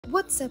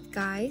What's up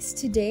guys?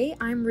 Today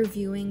I'm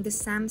reviewing the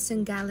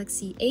Samsung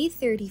Galaxy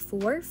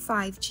A34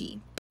 5G.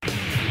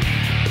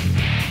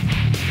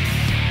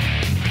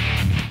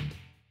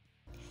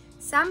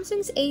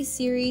 Samsung's A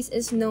series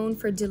is known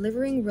for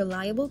delivering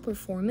reliable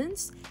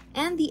performance,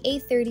 and the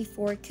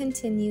A34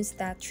 continues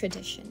that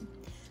tradition.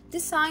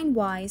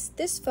 Design-wise,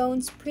 this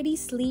phone's pretty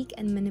sleek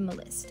and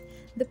minimalist.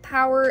 The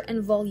power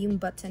and volume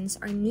buttons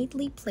are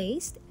neatly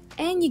placed,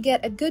 and you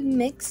get a good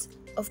mix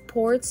of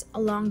ports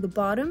along the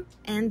bottom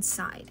and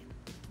side.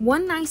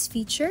 One nice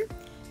feature,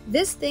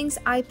 this thing's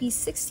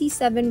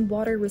IP67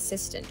 water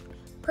resistant,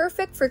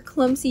 perfect for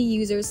clumsy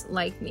users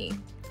like me.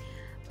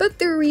 But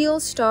the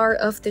real star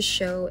of the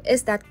show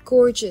is that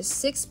gorgeous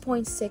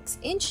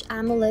 6.6-inch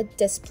AMOLED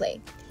display.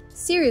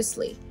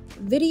 Seriously,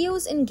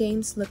 videos and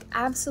games look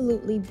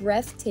absolutely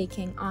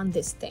breathtaking on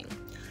this thing.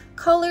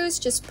 Colors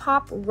just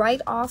pop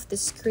right off the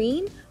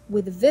screen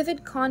with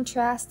vivid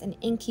contrast and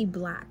inky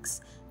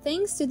blacks,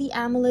 thanks to the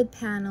AMOLED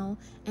panel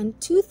and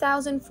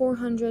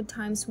 2400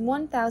 x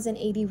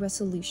 1080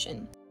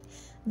 resolution.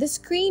 The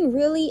screen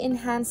really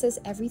enhances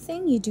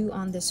everything you do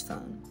on this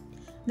phone.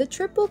 The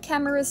triple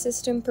camera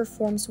system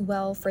performs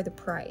well for the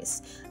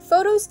price.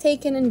 Photos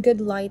taken in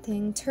good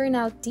lighting turn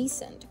out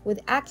decent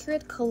with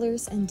accurate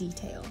colors and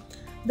detail.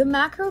 The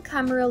macro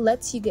camera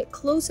lets you get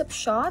close-up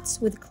shots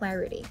with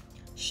clarity.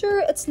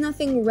 Sure, it's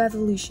nothing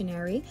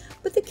revolutionary,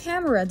 but the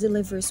camera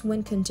delivers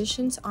when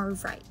conditions are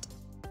right.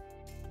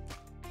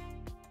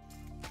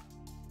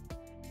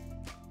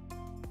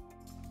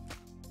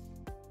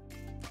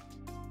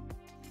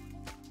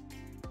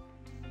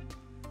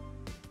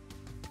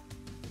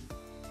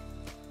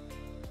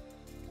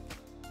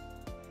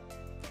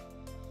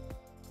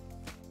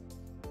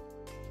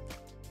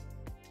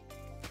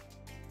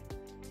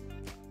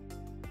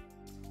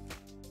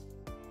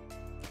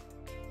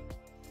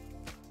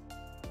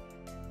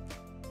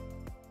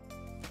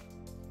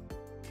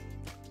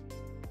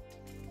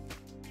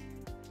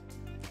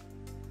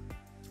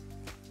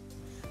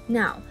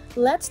 Now,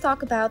 let's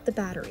talk about the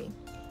battery.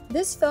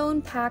 This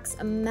phone packs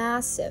a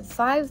massive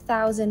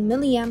 5000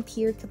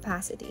 mAh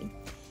capacity,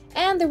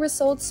 and the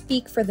results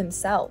speak for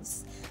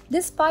themselves.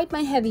 Despite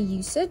my heavy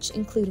usage,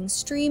 including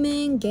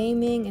streaming,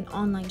 gaming, and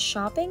online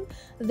shopping,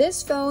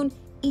 this phone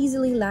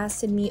easily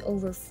lasted me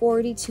over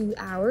 42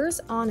 hours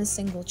on a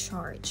single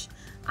charge.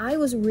 I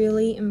was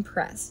really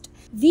impressed.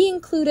 The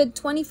included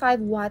 25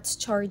 watts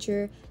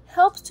charger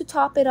helps to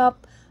top it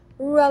up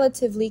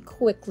relatively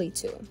quickly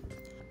too.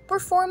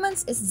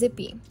 Performance is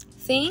zippy,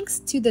 thanks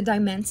to the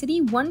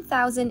Dimensity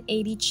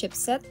 1080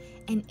 chipset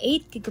and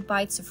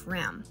 8GB of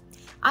RAM.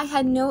 I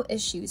had no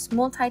issues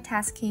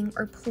multitasking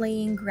or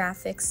playing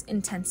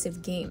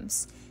graphics-intensive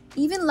games.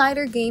 Even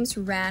lighter games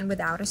ran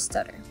without a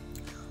stutter.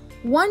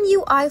 One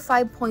UI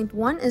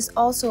 5.1 is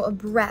also a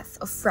breath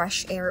of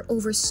fresh air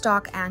over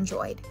stock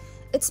Android.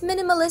 Its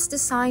minimalist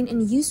design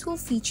and useful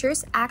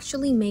features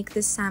actually make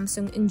this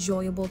Samsung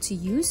enjoyable to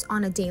use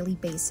on a daily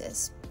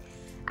basis.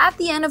 At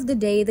the end of the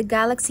day, the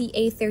Galaxy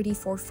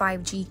A34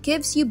 5G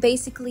gives you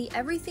basically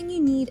everything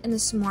you need in a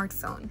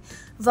smartphone.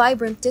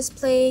 Vibrant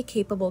display,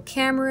 capable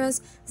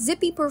cameras,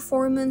 zippy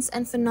performance,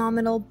 and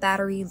phenomenal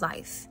battery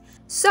life.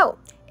 So,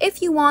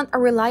 if you want a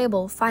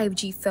reliable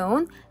 5G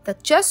phone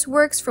that just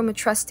works from a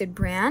trusted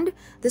brand,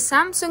 the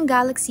Samsung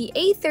Galaxy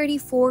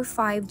A34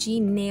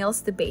 5G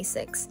nails the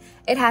basics.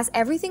 It has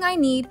everything I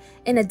need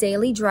in a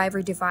daily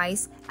driver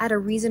device at a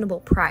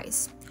reasonable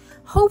price.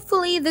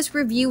 Hopefully, this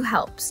review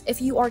helps.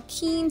 If you are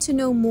keen to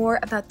know more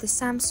about the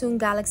Samsung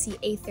Galaxy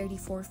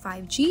A34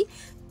 5G,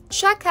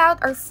 check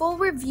out our full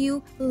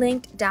review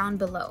linked down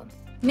below.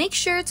 Make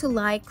sure to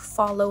like,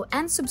 follow,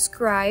 and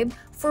subscribe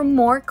for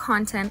more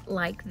content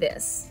like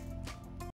this.